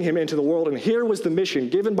sending him into the world. And here was the mission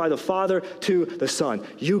given by the Father to the Son.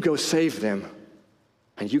 You go save them,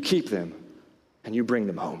 and you keep them, and you bring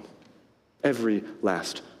them home. Every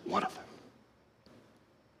last one of them.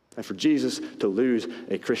 And for Jesus to lose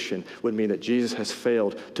a Christian would mean that Jesus has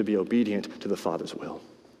failed to be obedient to the Father's will.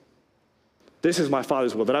 This is my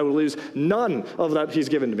Father's will, that I will lose none of that he's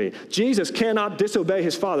given to me. Jesus cannot disobey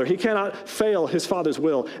his Father. He cannot fail his Father's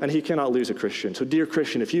will, and he cannot lose a Christian. So, dear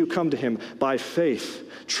Christian, if you come to him by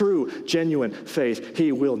faith, true, genuine faith,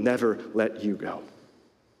 he will never let you go.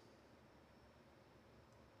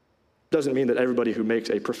 Doesn't mean that everybody who makes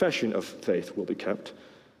a profession of faith will be kept.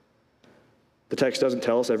 The text doesn't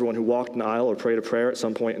tell us everyone who walked an aisle or prayed a prayer at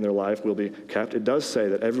some point in their life will be kept. It does say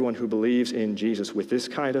that everyone who believes in Jesus with this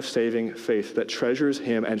kind of saving faith that treasures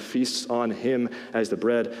him and feasts on him as the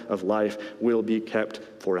bread of life will be kept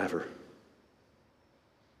forever.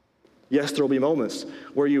 Yes, there will be moments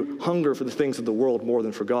where you hunger for the things of the world more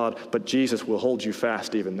than for God, but Jesus will hold you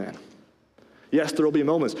fast even then. Yes, there will be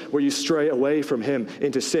moments where you stray away from him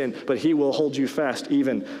into sin, but he will hold you fast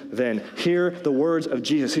even then. Hear the words of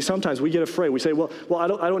Jesus. See, sometimes we get afraid. We say, well, I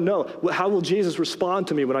don't know. How will Jesus respond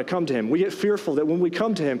to me when I come to him? We get fearful that when we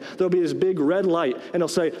come to him, there'll be this big red light, and he'll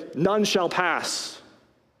say, none shall pass,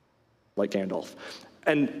 like Gandalf.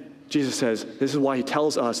 And Jesus says, this is why he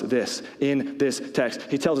tells us this in this text.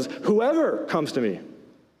 He tells us, whoever comes to me,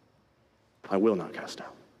 I will not cast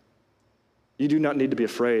out. You do not need to be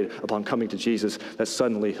afraid upon coming to Jesus that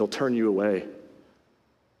suddenly he'll turn you away.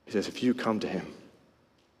 He says, if you come to him,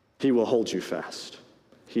 he will hold you fast.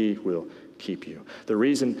 He will keep you. The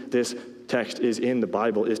reason this text is in the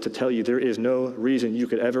Bible is to tell you there is no reason you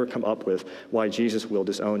could ever come up with why Jesus will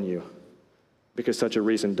disown you, because such a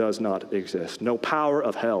reason does not exist. No power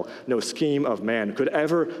of hell, no scheme of man could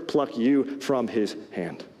ever pluck you from his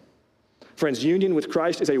hand. Friends, union with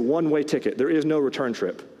Christ is a one-way ticket. There is no return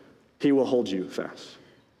trip. He will hold you fast.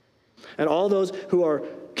 And all those who are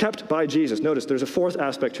kept by Jesus, notice there's a fourth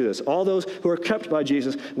aspect to this. All those who are kept by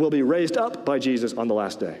Jesus will be raised up by Jesus on the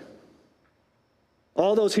last day.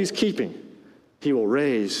 All those he's keeping, he will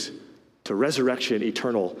raise to resurrection,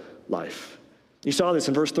 eternal life. You saw this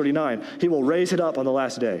in verse 39. He will raise it up on the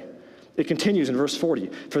last day. It continues in verse 40.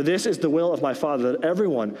 For this is the will of my Father, that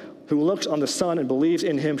everyone who looks on the Son and believes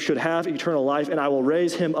in him should have eternal life, and I will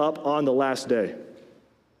raise him up on the last day.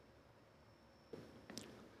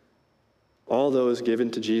 All those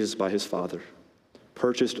given to Jesus by his Father,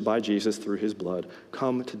 purchased by Jesus through his blood,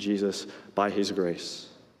 come to Jesus by his grace,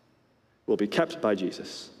 will be kept by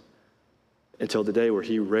Jesus until the day where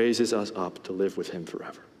he raises us up to live with him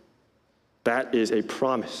forever. That is a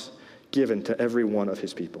promise given to every one of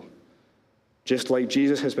his people. Just like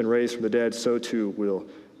Jesus has been raised from the dead, so too will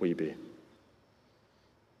we be.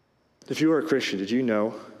 If you are a Christian, did you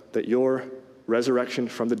know that your resurrection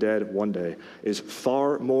from the dead one day is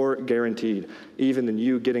far more guaranteed even than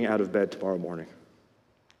you getting out of bed tomorrow morning?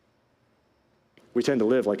 We tend to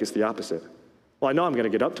live like it's the opposite. Well, I know I'm going to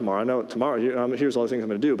get up tomorrow. I know tomorrow, here's all the things I'm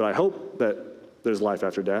going to do, but I hope that there's life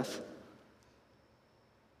after death.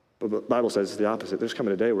 But the Bible says it's the opposite. There's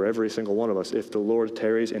coming a day where every single one of us, if the Lord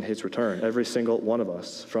tarries in his return, every single one of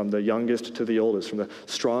us, from the youngest to the oldest, from the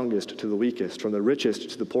strongest to the weakest, from the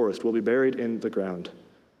richest to the poorest, will be buried in the ground.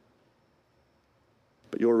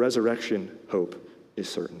 But your resurrection hope is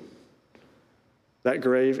certain. That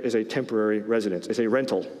grave is a temporary residence. It's a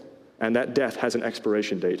rental. And that death has an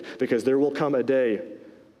expiration date, because there will come a day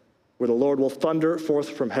where the Lord will thunder forth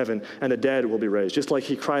from heaven and the dead will be raised. Just like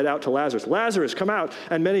he cried out to Lazarus, Lazarus, come out.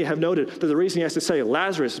 And many have noted that the reason he has to say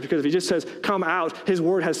Lazarus is because if he just says, come out, his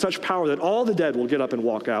word has such power that all the dead will get up and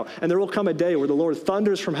walk out. And there will come a day where the Lord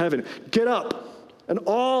thunders from heaven, get up, and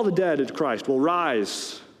all the dead in Christ will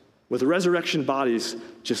rise with resurrection bodies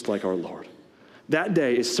just like our Lord. That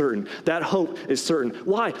day is certain. That hope is certain.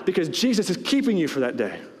 Why? Because Jesus is keeping you for that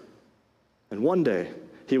day. And one day,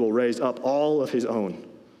 he will raise up all of his own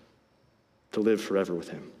to live forever with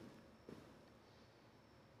him.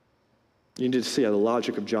 You need to see how the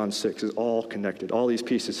logic of John 6 is all connected. All these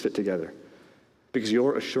pieces fit together. Because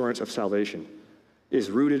your assurance of salvation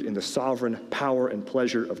is rooted in the sovereign power and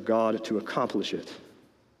pleasure of God to accomplish it.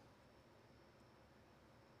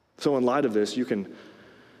 So in light of this, you can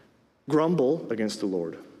grumble against the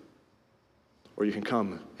Lord, or you can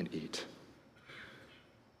come and eat.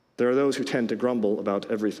 There are those who tend to grumble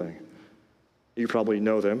about everything. You probably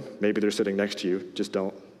know them. Maybe they're sitting next to you. Just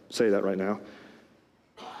don't say that right now.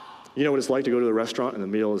 You know what it's like to go to the restaurant and the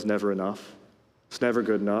meal is never enough? It's never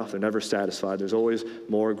good enough. They're never satisfied. There's always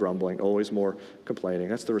more grumbling, always more complaining.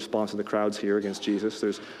 That's the response of the crowds here against Jesus.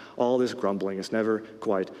 There's all this grumbling. It's never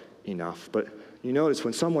quite enough. But you notice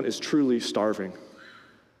when someone is truly starving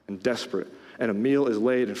and desperate and a meal is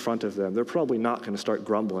laid in front of them, they're probably not going to start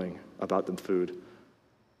grumbling about the food.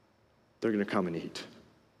 They're going to come and eat.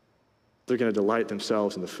 They're going to delight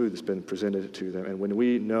themselves in the food that's been presented to them. And when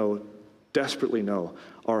we desperately know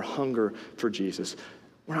our hunger for Jesus,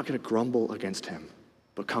 we're not going to grumble against him,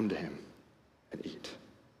 but come to him and eat.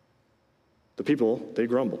 The people, they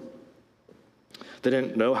grumble. They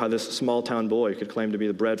didn't know how this small town boy could claim to be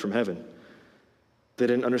the bread from heaven. They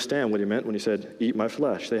didn't understand what he meant when he said, eat my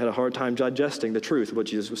flesh. They had a hard time digesting the truth of what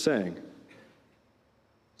Jesus was saying.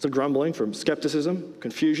 So grumbling from skepticism,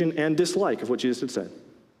 confusion, and dislike of what Jesus had said.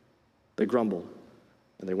 They grumbled,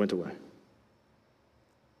 and they went away.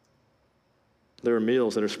 There are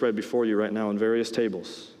meals that are spread before you right now on various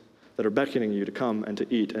tables that are beckoning you to come and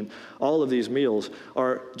to eat. And all of these meals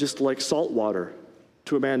are just like salt water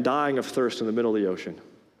to a man dying of thirst in the middle of the ocean.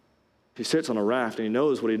 He sits on a raft and he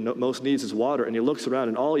knows what he most needs is water, and he looks around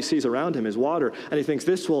and all he sees around him is water, and he thinks,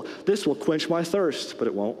 this will quench my thirst, but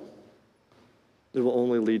it won't. It will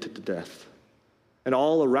only lead to death. And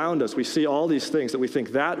all around us, we see all these things that we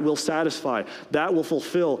think that will satisfy, that will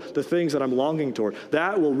fulfill the things that I'm longing toward.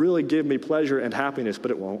 That will really give me pleasure and happiness,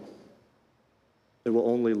 but it won't. It will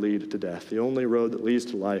only lead to death. The only road that leads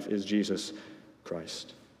to life is Jesus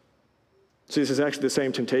Christ. See, this is actually the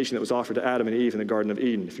same temptation that was offered to Adam and Eve in the Garden of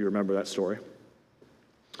Eden, if you remember that story.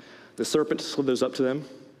 The serpent slithers up to them,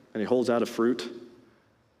 and he holds out a fruit,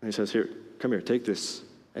 and he says, here, come here, take this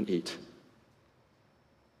and eat.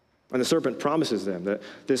 And the serpent promises them that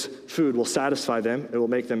this food will satisfy them, it will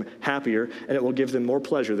make them happier, and it will give them more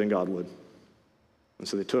pleasure than God would. And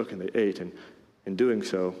so they took and they ate, and in doing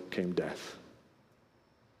so came death.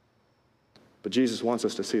 But Jesus wants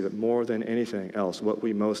us to see that more than anything else, what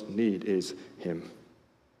we most need is him.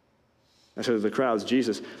 And so to the crowds,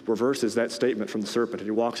 Jesus reverses that statement from the serpent, and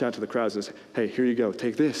he walks out to the crowds and says, hey, here you go,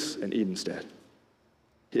 take this and eat instead.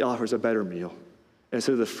 He offers a better meal.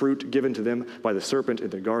 Instead of the fruit given to them by the serpent in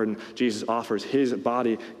the garden, Jesus offers his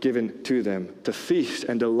body given to them to feast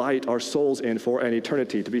and delight our souls in for an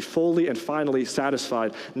eternity, to be fully and finally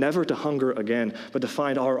satisfied, never to hunger again, but to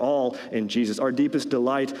find our all in Jesus, our deepest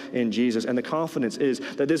delight in Jesus. And the confidence is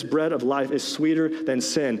that this bread of life is sweeter than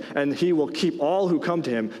sin, and he will keep all who come to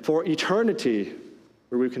him for eternity,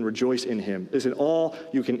 where we can rejoice in him. Is an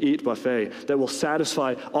all-you-can-eat buffet that will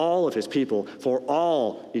satisfy all of his people for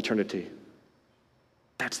all eternity.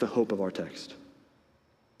 That's the hope of our text.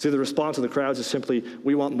 See, the response of the crowds is simply,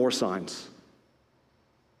 we want more signs.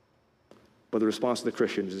 But the response of the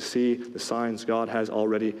Christians is to see the signs God has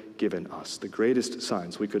already given us, the greatest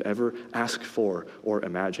signs we could ever ask for or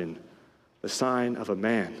imagine. The sign of a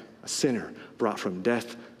man, a sinner, brought from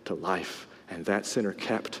death to life, and that sinner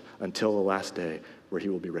kept until the last day where he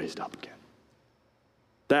will be raised up again.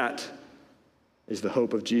 That is the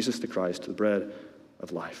hope of Jesus the Christ, the bread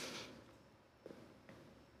of life.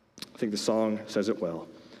 I think the song says it well.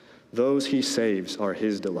 Those he saves are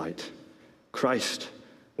his delight. Christ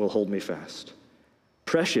will hold me fast.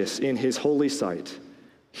 Precious in his holy sight,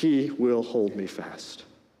 he will hold me fast.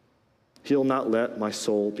 He'll not let my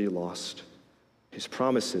soul be lost. His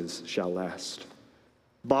promises shall last.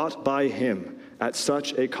 Bought by him at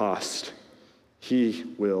such a cost, he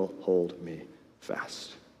will hold me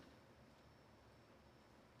fast.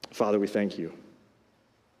 Father, we thank you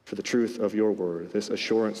for the truth of your word, this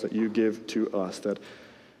assurance that you give to us that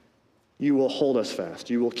you will hold us fast,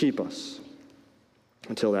 you will keep us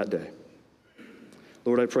until that day.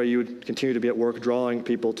 Lord, I pray you would continue to be at work drawing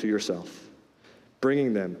people to yourself,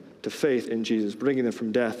 bringing them to faith in Jesus, bringing them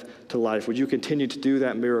from death to life. Would you continue to do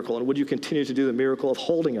that miracle, and would you continue to do the miracle of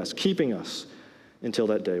holding us, keeping us until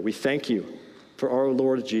that day. We thank you for our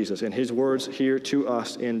Lord Jesus and his words here to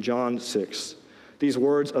us in John 6, these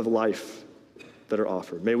words of life that are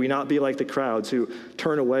offered. May we not be like the crowds who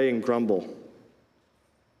turn away and grumble,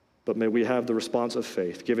 but may we have the response of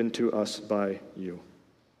faith given to us by you.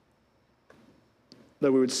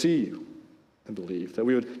 That we would see you and believe, that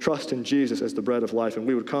we would trust in Jesus as the bread of life, and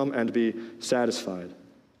we would come and be satisfied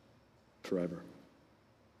forever.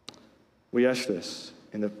 We ask this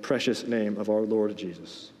in the precious name of our Lord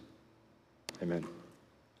Jesus. Amen.